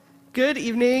Good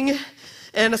evening,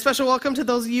 and a special welcome to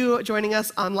those of you joining us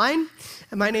online.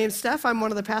 And my name's Steph. I'm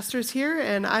one of the pastors here,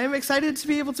 and I am excited to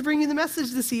be able to bring you the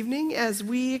message this evening as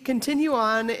we continue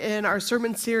on in our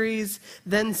sermon series,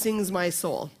 Then Sings My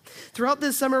Soul. Throughout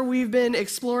this summer, we've been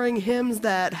exploring hymns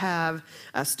that have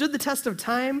stood the test of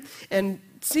time and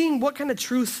seeing what kind of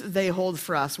truth they hold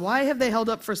for us. Why have they held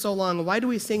up for so long? Why do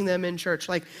we sing them in church?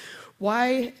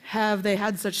 Why have they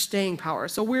had such staying power?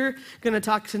 So we're going to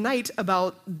talk tonight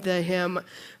about the hymn,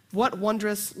 What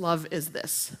Wondrous Love Is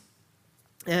This?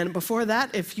 And before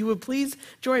that, if you would please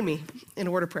join me in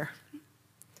a word of prayer.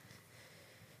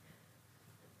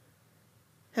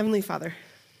 Heavenly Father,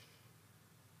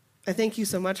 I thank you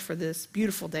so much for this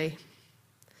beautiful day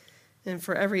and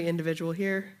for every individual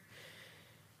here,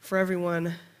 for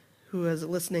everyone who is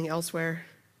listening elsewhere.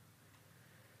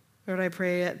 Lord, I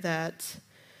pray that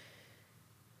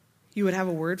you would have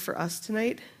a word for us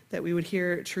tonight, that we would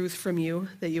hear truth from you,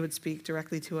 that you would speak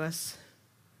directly to us,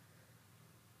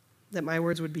 that my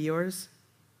words would be yours,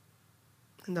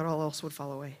 and that all else would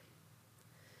fall away.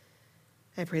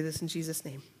 I pray this in Jesus'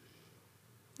 name.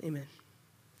 Amen.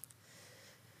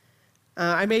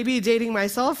 I may be dating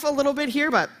myself a little bit here,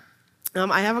 but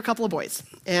I have a couple of boys,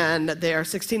 and they are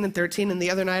 16 and 13, and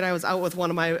the other night I was out with one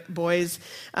of my boys,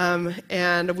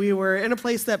 and we were in a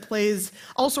place that plays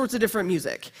all sorts of different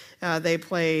music. They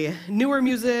play newer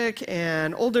music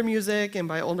and older music, and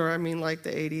by older I mean like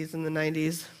the 80s and the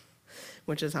 90s,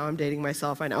 which is how I'm dating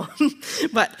myself, I know.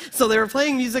 But so they were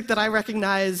playing music that I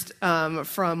recognized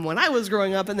from when I was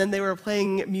growing up, and then they were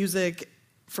playing music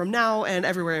from now and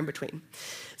everywhere in between.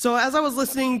 So as I was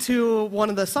listening to one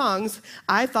of the songs,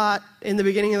 I thought in the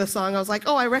beginning of the song, I was like,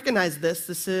 oh, I recognize this.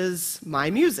 This is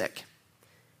my music.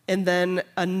 And then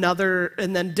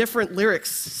different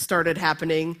lyrics started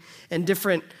happening and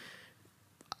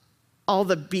all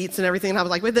the beats and everything. And I was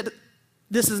like, wait,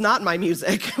 this is not my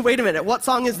music. Wait a minute, what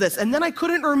song is this? And then I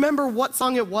couldn't remember what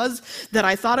song it was that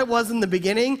I thought it was in the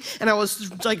beginning. And I was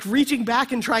like reaching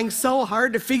back and trying so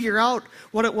hard to figure out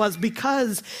what it was,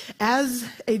 because as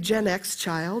a Gen X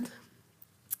child,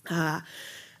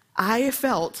 I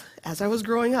felt, as I was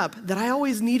growing up, that I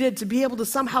always needed to be able to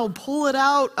somehow pull it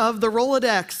out of the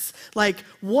Rolodex. Like,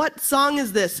 what song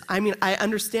is this? I mean, I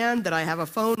understand that I have a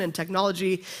phone and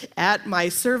technology at my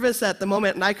service at the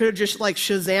moment, and I could have just like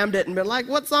Shazammed it and been like,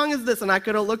 what song is this? And I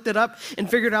could have looked it up and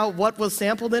figured out what was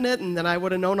sampled in it, and then I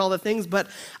would have known all the things. But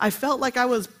I felt like I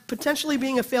was potentially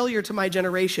being a failure to my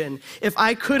generation if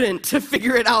I couldn't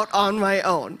figure it out on my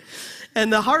own.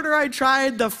 And the harder I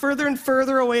tried, the further and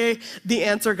further away the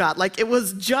answer got. Like, it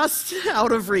was just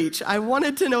out of reach. I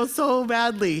wanted to know so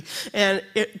badly, and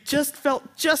it just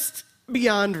felt just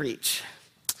beyond reach.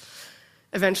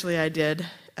 Eventually, I did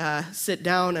sit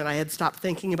down, and I had stopped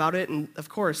thinking about it. And of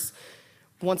course,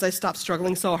 once I stopped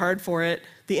struggling so hard for it,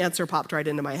 the answer popped right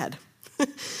into my head.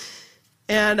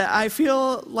 And I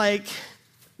feel like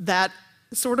that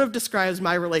sort of describes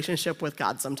my relationship with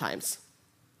God sometimes.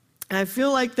 I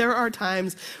feel like there are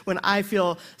times when I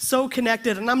feel so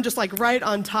connected and I'm just like right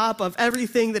on top of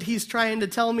everything that he's trying to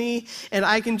tell me, and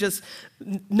I can just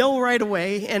know right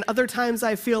away. And other times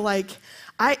I feel like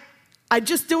I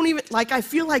just don't even, like, I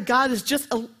feel like God is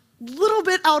just a little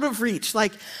bit out of reach.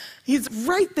 Like, he's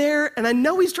right there and I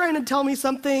know he's trying to tell me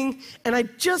something and I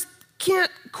just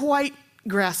can't quite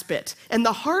grasp it. And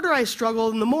the harder I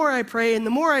struggle and the more I pray and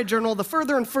the more I journal, the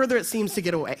further and further it seems to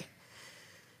get away.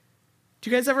 Do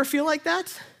you guys ever feel like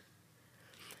that?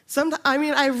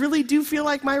 I really do feel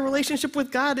like my relationship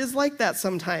with God is like that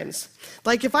sometimes.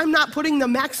 Like, if I'm not putting the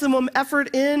maximum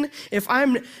effort in, if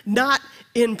I'm not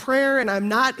in prayer and I'm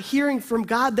not hearing from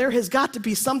God, there has got to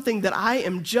be something that I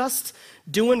am just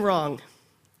doing wrong.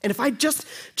 And if I just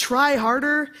try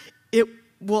harder, it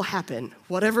will happen.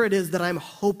 Whatever it is that I'm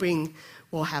hoping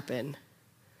will happen.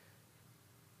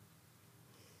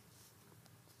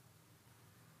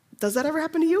 Does that ever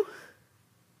happen to you?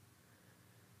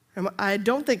 I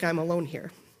don't think I'm alone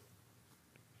here.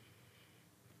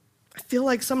 I feel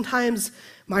like sometimes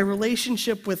my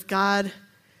relationship with God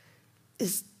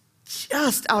is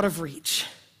just out of reach.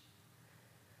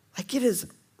 Like, it is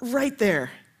right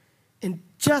there and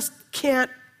just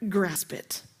can't grasp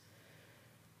it.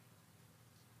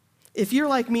 If you're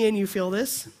like me and you feel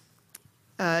this,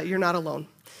 you're not alone.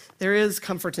 There is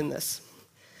comfort in this.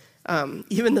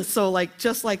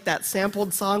 Just like that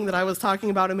sampled song that I was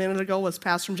talking about a minute ago was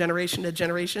passed from generation to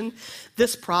generation,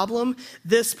 this problem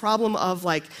of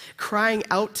like crying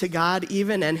out to God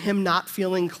even and him not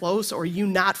feeling close or you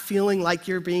not feeling like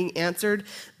you're being answered,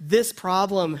 this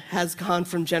problem has gone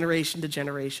from generation to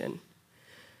generation.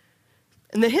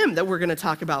 And the hymn that we're going to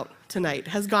talk about tonight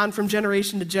has gone from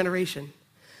generation to generation.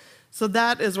 So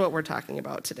that is what we're talking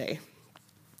about today.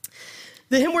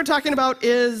 The hymn we're talking about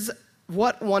is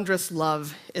What Wondrous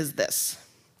Love Is This?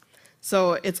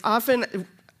 So it's often,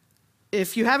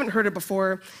 if you haven't heard it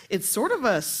before, it's sort of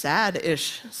a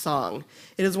sad-ish song.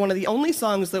 It is one of the only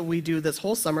songs that we do this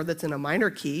whole summer that's in a minor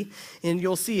key, and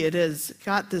you'll see it has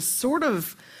got this sort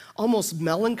of almost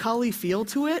melancholy feel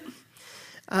to it.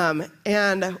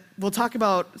 And we'll talk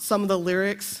about some of the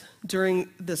lyrics during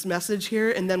this message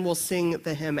here, and then we'll sing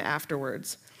the hymn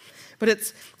afterwards. But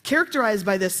it's characterized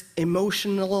by this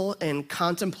emotional and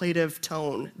contemplative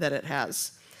tone that it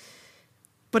has.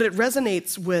 But it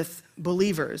resonates with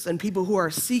believers and people who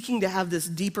are seeking to have this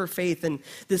deeper faith and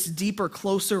this deeper,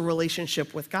 closer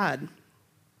relationship with God.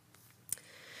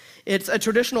 It's a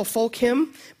traditional folk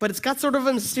hymn, but it's got sort of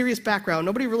a mysterious background.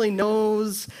 Nobody really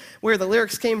knows where the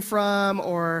lyrics came from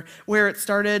or where it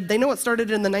started. They know it started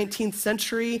in the 19th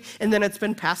century, and then it's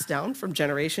been passed down from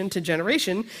generation to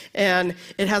generation, and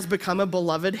it has become a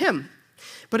beloved hymn.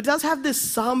 But it does have this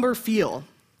somber feel.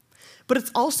 But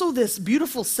it's also this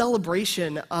beautiful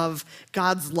celebration of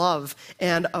God's love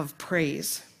and of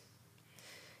praise.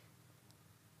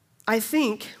 I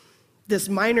think this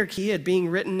minor key, it being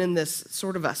written in this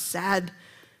sort of a sad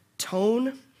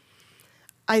tone,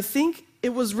 I think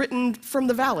it was written from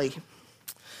the valley.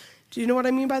 Do you know what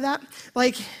I mean by that?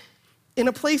 Like in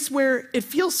a place where it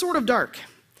feels sort of dark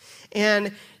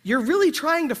and you're really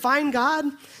trying to find God,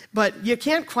 but you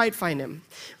can't quite find him.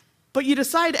 But you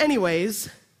decide anyways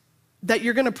that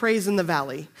you're going to praise in the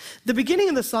valley. The beginning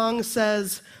of the song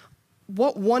says,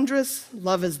 "What wondrous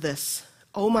love is this,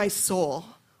 oh my soul,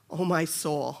 oh my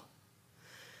soul."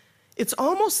 It's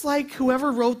almost like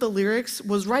whoever wrote the lyrics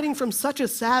was writing from such a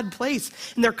sad place,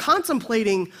 and they're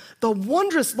contemplating the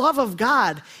wondrous love of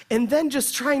God, and then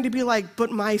just trying to be like, but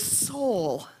my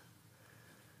soul,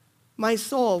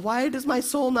 why does my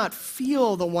soul not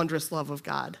feel the wondrous love of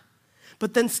God?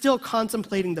 But then still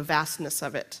contemplating the vastness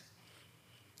of it.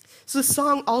 So this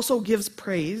song also gives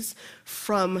praise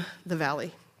from the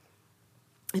valley.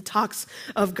 It talks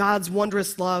of God's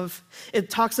wondrous love. It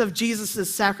talks of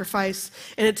Jesus' sacrifice,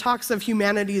 and it talks of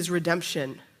humanity's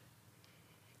redemption.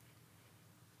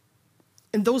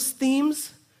 And those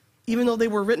themes, even though they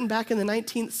were written back in the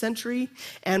 19th century,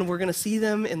 and we're going to see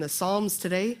them in the Psalms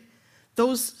today,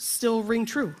 those still ring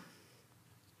true.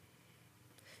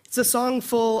 It's a song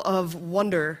full of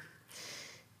wonder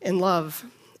and love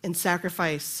and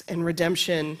sacrifice and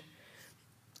redemption.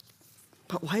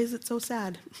 But why is it so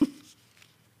sad?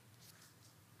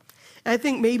 I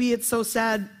think maybe it's so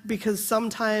sad because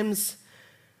sometimes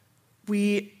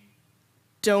we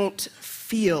don't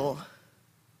feel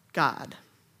God.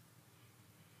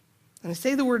 And I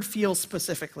say the word feel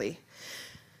specifically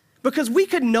because we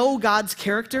could know God's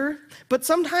character, but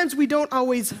sometimes we don't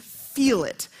always feel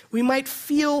it. We might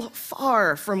feel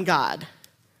far from God.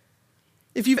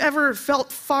 If you've ever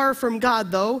felt far from God,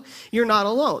 though, you're not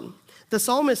alone. The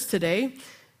psalmist today,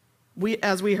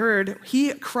 as we heard,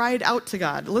 he cried out to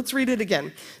God. Let's read it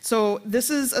again. So this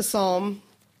is a psalm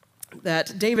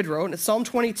that David wrote, and it's Psalm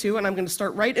 22, and I'm going to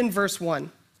start right in verse 1.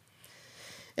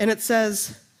 And it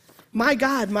says, my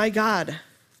God,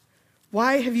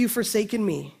 why have you forsaken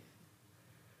me?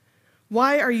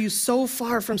 Why are you so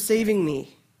far from saving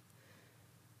me?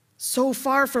 So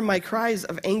far from my cries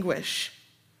of anguish?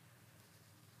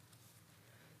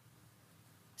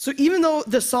 So even though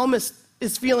the psalmist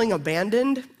is feeling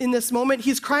abandoned in this moment,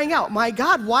 he's crying out, my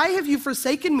God, why have you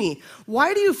forsaken me?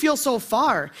 Why do you feel so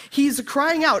far? He's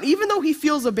crying out. Even though he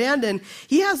feels abandoned,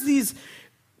 he has these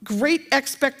great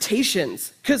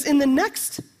expectations. Because in the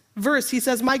next verse, he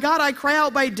says, my God, I cry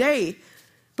out by day,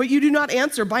 but you do not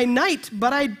answer. By night,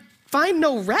 but I find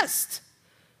no rest.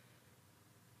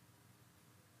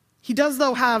 He does,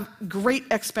 though, have great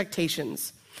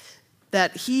expectations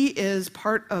that he is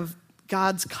part of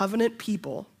God's covenant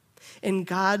people, and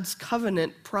God's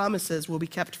covenant promises will be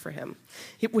kept for him.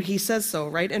 He says so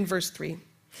right in verse 3.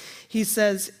 He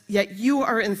says, yet you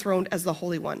are enthroned as the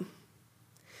Holy One.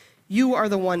 You are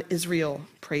the one Israel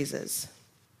praises.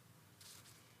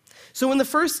 So in the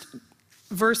first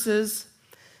verses,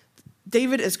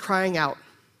 David is crying out.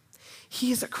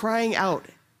 He is crying out,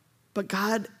 but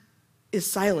God is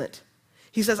silent.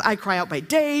 He says, I cry out by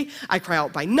day, I cry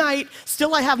out by night,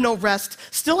 still I have no rest,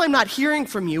 still I'm not hearing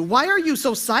from you. Why are you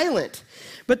so silent?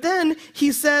 But then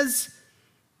he says,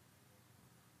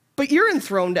 but you're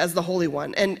enthroned as the Holy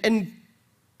One, and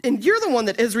you're the one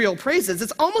that Israel praises.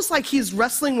 It's almost like he's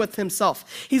wrestling with himself.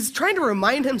 He's trying to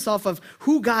remind himself of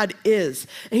who God is,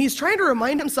 and he's trying to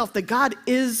remind himself that God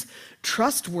is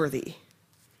trustworthy.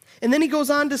 And then he goes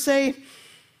on to say,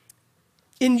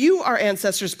 In you our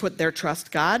ancestors put their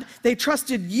trust, God. They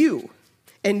trusted you,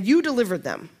 and you delivered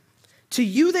them. To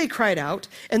you they cried out,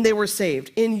 and they were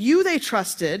saved. In you they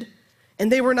trusted, and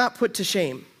they were not put to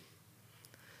shame.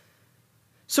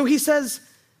 So he says,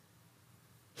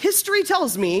 history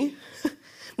tells me,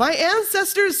 my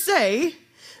ancestors say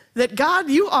that, God,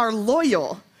 you are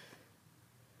loyal.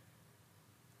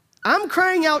 I'm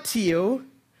crying out to you,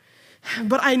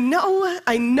 but I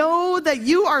know that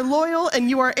you are loyal and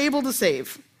you are able to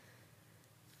save.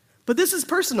 But this is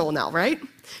personal now, right?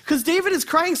 Because David is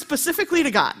crying specifically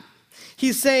to God.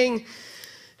 He's saying,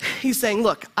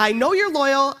 look, I know you're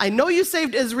loyal. I know you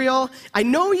saved Israel. I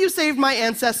know you saved my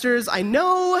ancestors. I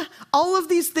know all of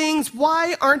these things.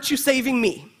 Why aren't you saving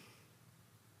me?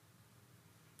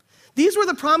 These were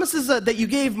the promises that you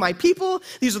gave my people.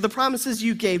 These are the promises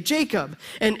you gave Jacob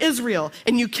and Israel,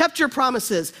 and you kept your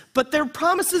promises. But they're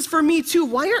promises for me too.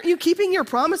 Why aren't you keeping your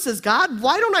promises, God?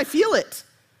 Why don't I feel it?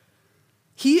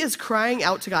 He is crying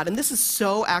out to God, and this is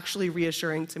so actually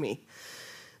reassuring to me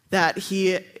that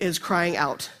he is crying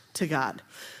out to God.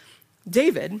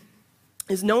 David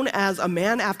is known as a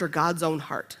man after God's own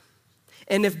heart.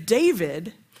 And if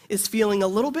David is feeling a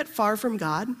little bit far from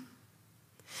God,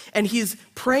 and he's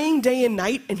praying day and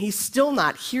night, and he's still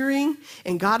not hearing,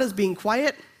 and God is being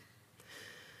quiet,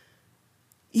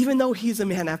 even though he's a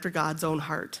man after God's own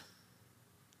heart,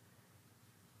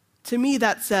 to me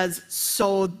that says,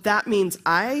 so that means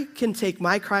I can take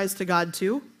my cries to God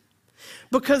too?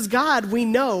 Because God, we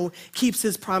know, keeps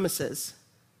his promises,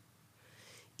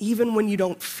 even when you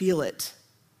don't feel it.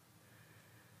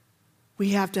 We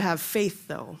have to have faith,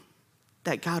 though,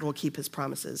 that God will keep his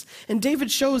promises. And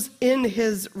David shows in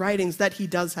his writings that he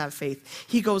does have faith.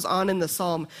 He goes on in the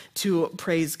psalm to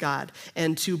praise God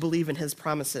and to believe in his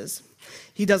promises.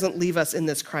 He doesn't leave us in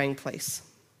this crying place.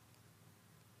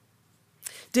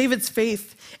 David's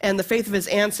faith and the faith of his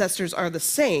ancestors are the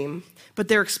same, but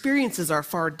their experiences are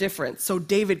far different. So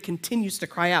David continues to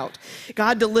cry out.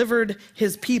 God delivered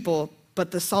his people,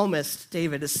 but the psalmist,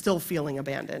 David, is still feeling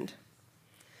abandoned.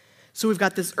 So we've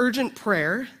got this urgent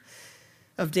prayer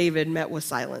of David met with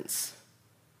silence.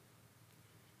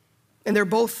 And they're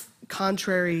both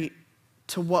contrary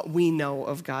to what we know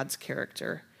of God's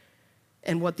character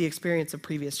and what the experience of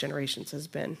previous generations has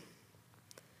been.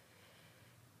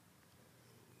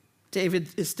 David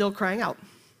is still crying out.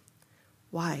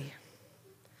 Why?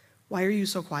 Why are you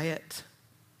so quiet?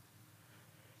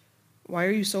 Why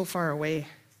are you so far away?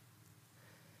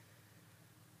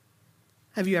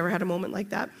 Have you ever had a moment like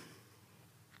that?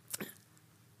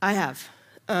 I have.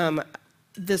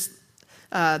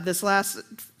 This last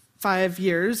 5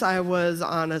 years, I was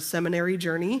on a seminary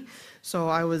journey. So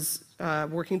I was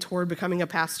working toward becoming a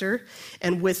pastor.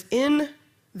 And within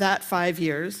that 5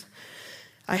 years,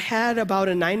 I had about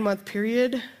a 9-month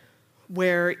period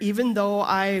where even though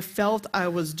I felt I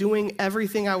was doing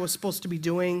everything I was supposed to be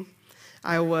doing,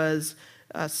 I was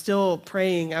still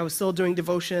praying, I was still doing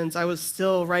devotions, I was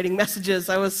still writing messages,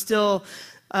 I was still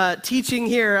teaching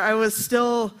here, I was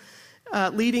still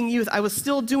leading youth, I was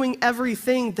still doing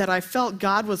everything that I felt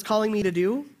God was calling me to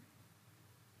do,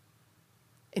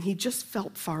 and he just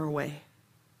felt far away.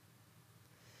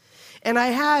 And I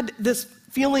had this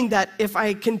feeling that if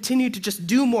I continued to just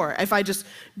do more, if I just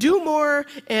do more,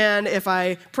 and if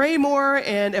I pray more,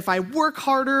 and if I work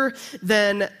harder,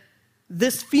 then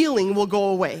this feeling will go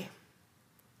away,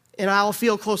 and I'll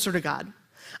feel closer to God.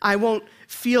 I won't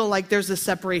feel like there's a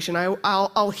separation.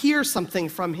 I'll hear something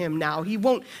from him now. He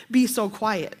won't be so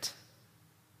quiet.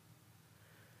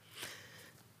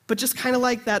 But just kind of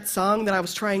like that song that I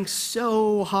was trying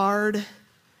so hard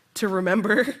to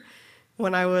remember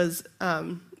when I was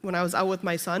out with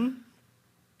my son,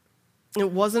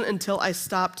 it wasn't until I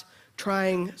stopped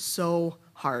trying so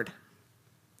hard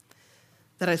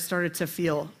that I started to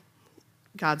feel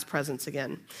God's presence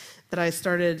again, that I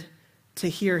started to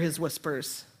hear his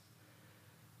whispers.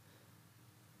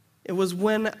 It was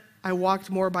when I walked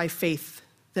more by faith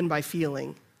than by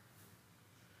feeling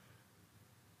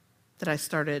that I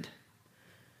started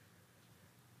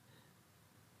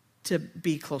to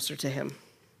be closer to him.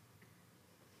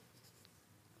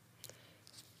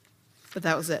 But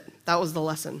that was it. That was the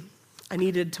lesson. I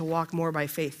needed to walk more by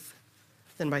faith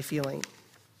than by feeling.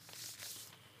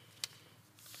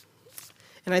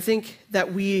 And I think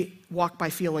that we walk by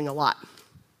feeling a lot.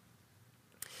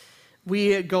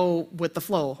 We go with the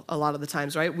flow a lot of the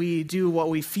times, right? We do what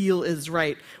we feel is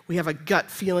right. We have a gut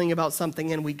feeling about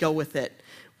something and we go with it.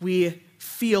 We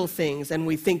feel things and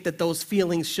we think that those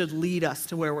feelings should lead us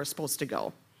to where we're supposed to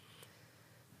go.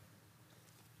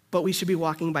 But we should be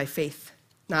walking by faith,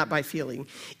 not by feeling,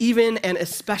 even and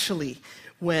especially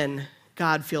when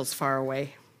God feels far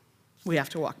away. We have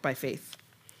to walk by faith.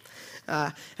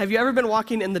 Have you ever been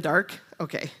walking in the dark?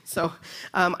 Okay, so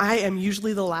I am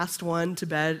usually the last one to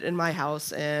bed in my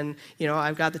house, and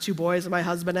I've got the 2 boys and my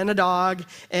husband and a dog,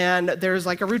 and there's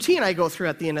like a routine I go through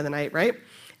at the end of the night, right?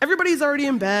 Everybody's already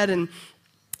in bed, and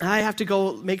I have to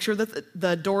go make sure that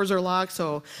the doors are locked,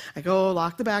 so I go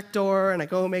lock the back door, and I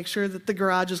go make sure that the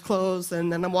garage is closed,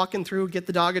 and then I'm walking through, get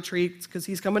the dog a treat, because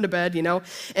he's coming to bed,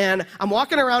 and I'm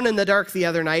walking around in the dark the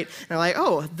other night, and I'm like,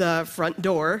 oh, the front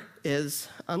door is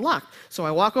unlocked. So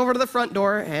I walk over to the front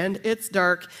door, and it's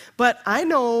dark, but I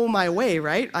know my way,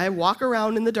 right? I walk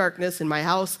around in the darkness in my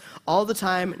house all the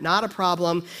time, not a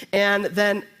problem, and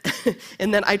then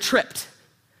I tripped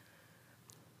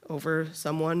over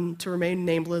someone to remain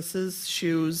nameless's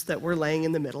shoes that were laying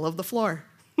in the middle of the floor.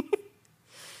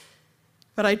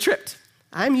 But I tripped.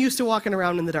 I'm used to walking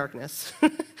around in the darkness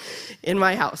in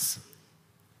my house.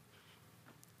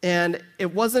 And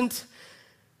it wasn't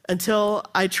until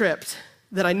I tripped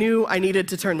that I knew I needed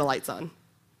to turn the lights on.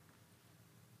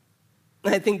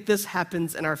 And I think this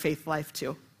happens in our faith life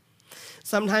too.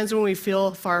 Sometimes when we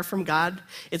feel far from God,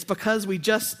 it's because we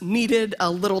just needed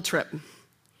a little trip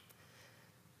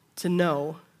to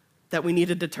know that we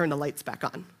needed to turn the lights back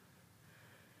on.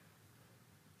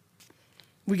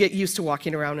 We get used to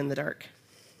walking around in the dark.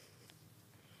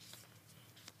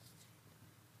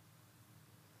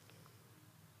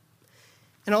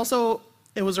 And also,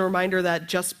 it was a reminder that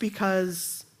just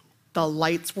because the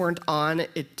lights weren't on,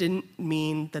 it didn't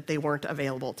mean that they weren't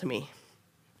available to me.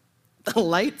 The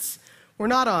lights were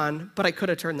not on, but I could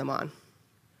have turned them on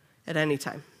at any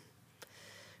time,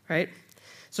 right?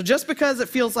 So just because it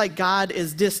feels like God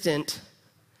is distant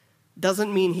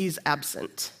doesn't mean he's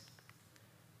absent.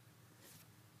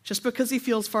 Just because he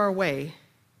feels far away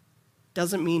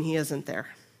doesn't mean he isn't there.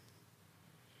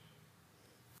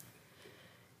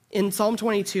 In Psalm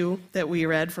 22 that we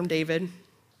read from David,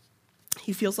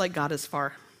 he feels like God is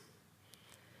far.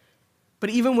 But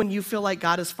even when you feel like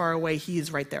God is far away, he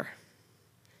is right there.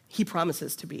 He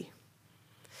promises to be.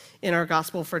 In our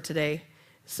gospel for today,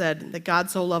 it said that God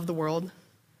so loved the world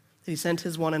that he sent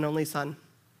his one and only Son,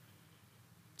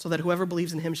 so that whoever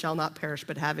believes in him shall not perish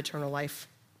but have eternal life.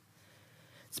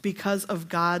 It's because of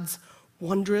God's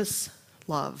wondrous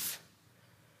love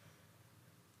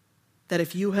that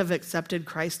if you have accepted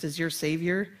Christ as your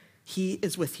Savior, he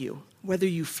is with you, whether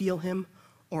you feel him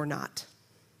or not,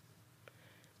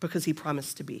 because he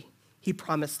promised to be. He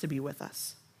promised to be with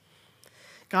us.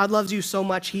 God loves you so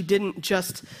much, he didn't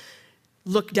just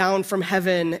look down from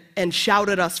heaven and shout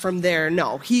at us from there.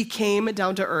 No, he came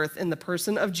down to earth in the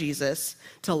person of Jesus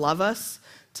to love us,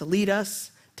 to lead us,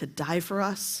 to die for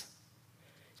us,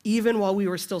 even while we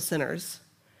were still sinners,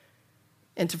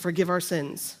 and to forgive our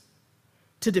sins,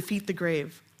 to defeat the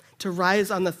grave, to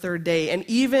rise on the 3rd day. And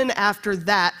even after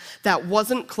that, that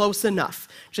wasn't close enough.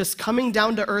 Just coming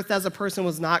down to earth as a person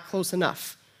was not close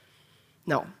enough.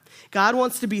 No. God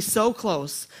wants to be so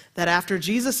close that after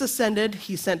Jesus ascended,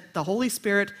 he sent the Holy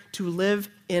Spirit to live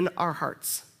in our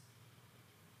hearts.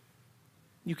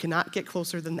 You cannot get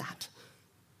closer than that.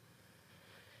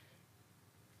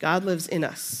 God lives in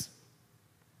us.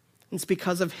 It's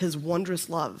because of his wondrous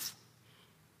love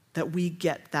that we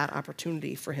get that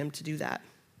opportunity for him to do that.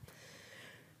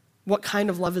 What kind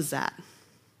of love is that?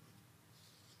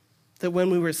 That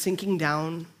when we were sinking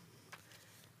down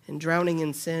and drowning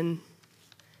in sin,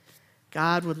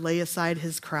 God would lay aside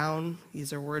his crown.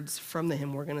 These are words from the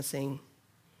hymn we're going to sing.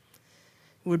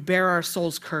 He would bear our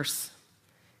soul's curse,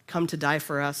 come to die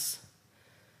for us,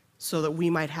 so that we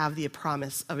might have the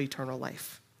promise of eternal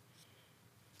life.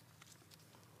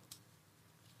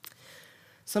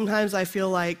 Sometimes I feel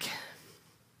like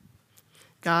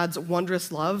God's wondrous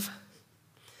love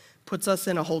puts us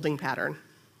in a holding pattern.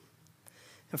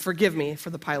 And forgive me for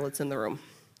the pilots in the room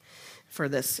for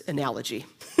this analogy.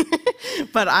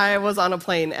 But I was on a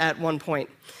plane at one point,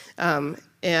 and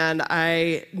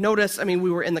I noticed, we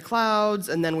were in the clouds,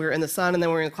 and then we were in the sun, and then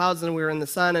we were in the clouds, and then we were in the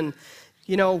sun, and,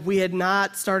 we had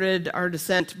not started our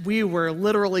descent. We were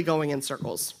literally going in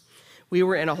circles. We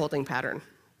were in a holding pattern.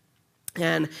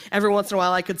 And every once in a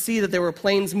while, I could see that there were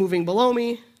planes moving below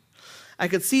me. I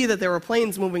could see that there were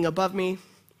planes moving above me,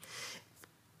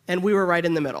 and we were right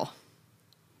in the middle,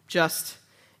 just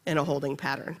in a holding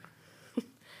pattern.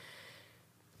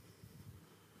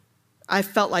 I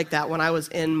felt like that when I was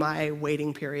in my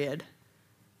waiting period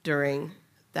during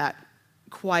that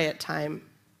quiet time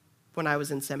when I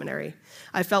was in seminary.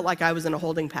 I felt like I was in a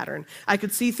holding pattern. I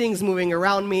could see things moving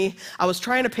around me. I was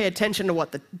trying to pay attention to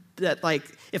what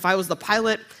if I was the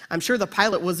pilot, I'm sure the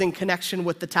pilot was in connection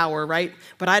with the tower, right?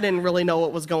 But I didn't really know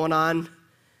what was going on.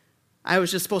 I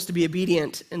was just supposed to be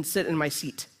obedient and sit in my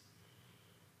seat.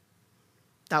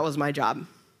 That was my job.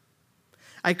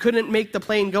 I couldn't make the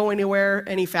plane go anywhere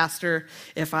any faster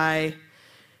if I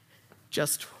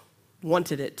just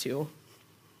wanted it to.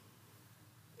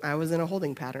 I was in a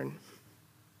holding pattern.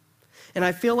 And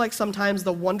I feel like sometimes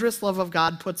the wondrous love of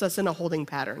God puts us in a holding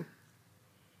pattern.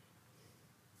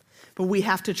 But we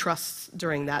have to trust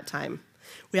during that time.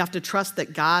 We have to trust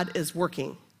that God is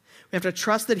working. We have to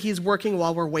trust that he's working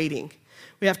while we're waiting.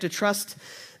 We have to trust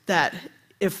that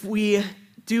if we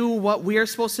do what we are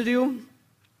supposed to do,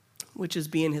 which is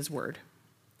be in his word,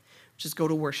 which is go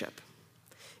to worship,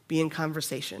 be in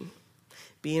conversation,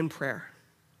 be in prayer,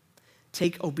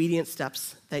 take obedient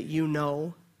steps that you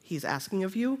know he's asking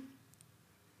of you,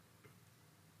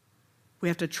 we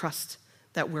have to trust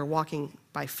that we're walking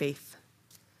by faith,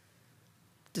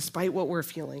 despite what we're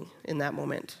feeling in that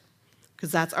moment,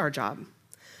 because that's our job.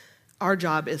 Our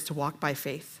job is to walk by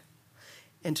faith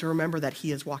and to remember that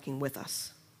he is walking with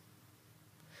us.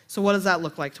 So what does that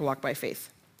look like to walk by faith?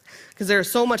 Because there's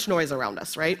so much noise around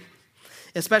us, right?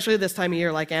 Especially this time of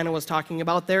year, like Anna was talking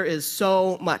about, there is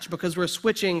so much because we're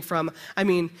switching from,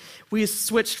 we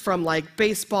switched from like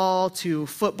baseball to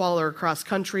football or cross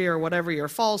country or whatever your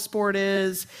fall sport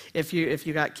is. If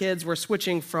you got kids, we're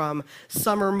switching from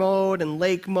summer mode and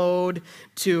lake mode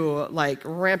to like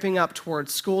ramping up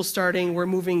towards school starting. We're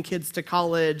moving kids to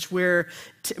college. We're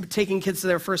taking kids to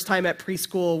their first time at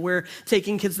preschool. We're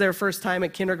taking kids to their first time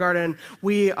at kindergarten.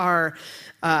 We are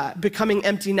becoming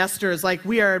empty nesters. Like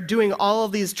we are doing all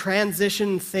of these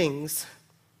transition things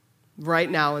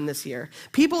right now in this year.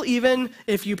 People, even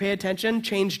if you pay attention,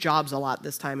 change jobs a lot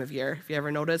this time of year. If you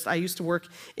ever noticed, I used to work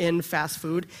in fast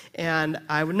food, and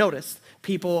I would notice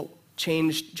people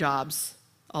change jobs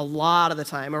a lot of the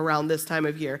time around this time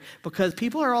of year because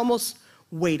people are almost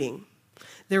waiting.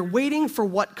 They're waiting for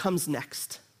what comes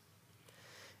next.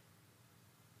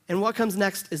 And what comes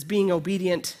next is being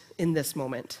obedient in this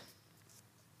moment.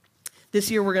 This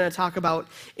year we're going to talk about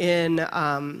in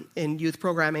youth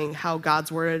programming how God's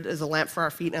word is a lamp for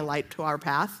our feet and a light to our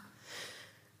path.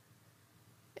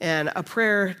 And a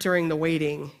prayer during the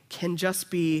waiting can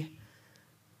just be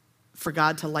for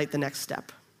God to light the next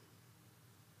step.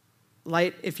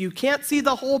 If you can't see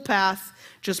the whole path,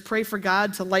 just pray for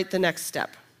God to light the next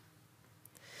step.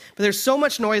 But there's so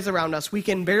much noise around us, we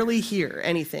can barely hear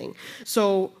anything.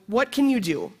 So what can you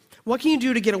do? What can you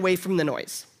do to get away from the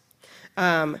noise?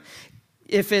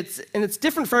 It's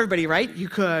different for everybody, right? You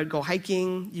could go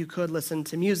hiking, you could listen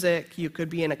to music, you could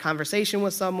be in a conversation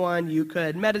with someone, you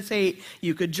could meditate,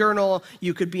 you could journal,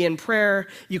 you could be in prayer,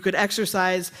 you could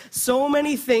exercise. So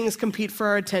many things compete for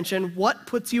our attention. What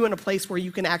puts you in a place where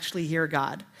you can actually hear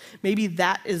God? Maybe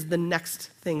that is the next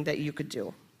thing that you could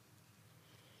do.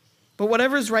 But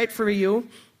whatever's right for you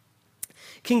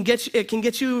can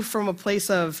get you from a place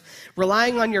of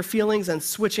relying on your feelings and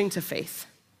switching to faith,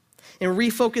 and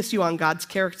refocus you on God's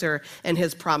character and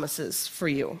his promises for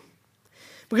you.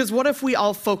 Because what if we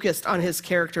all focused on his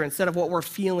character instead of what we're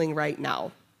feeling right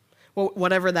now,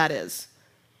 whatever that is?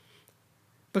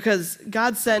 Because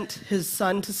God sent his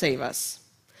son to save us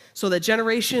so that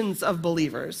generations of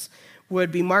believers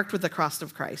would be marked with the cross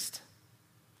of Christ,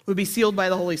 would be sealed by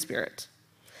the Holy Spirit,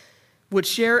 would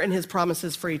share in his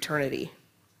promises for eternity.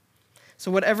 So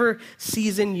whatever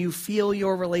season you feel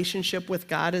your relationship with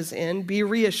God is in, be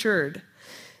reassured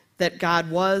that God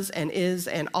was and is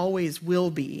and always will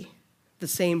be the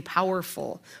same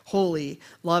powerful, holy,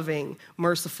 loving,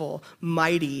 merciful,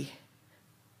 mighty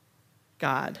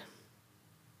God.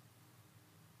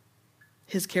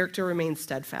 His character remains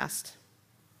steadfast.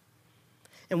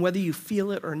 And whether you feel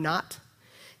it or not,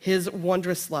 his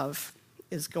wondrous love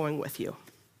is going with you.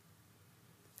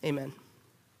 Amen.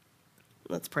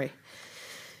 Let's pray.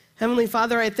 Heavenly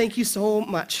Father, I thank you so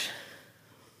much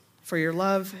for your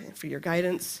love, for your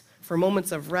guidance, for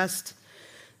moments of rest.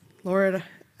 Lord,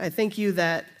 I thank you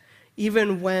that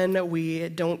even when we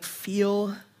don't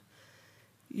feel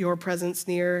your presence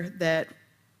near, that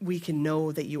we can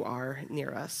know that you are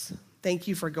near us. Thank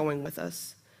you for going with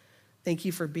us. Thank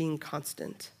you for being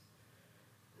constant.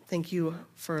 Thank you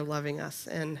for loving us.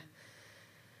 And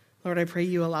Lord, I pray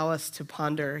you allow us to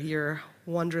ponder your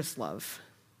wondrous love.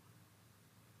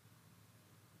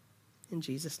 In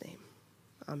Jesus' name,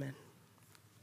 amen.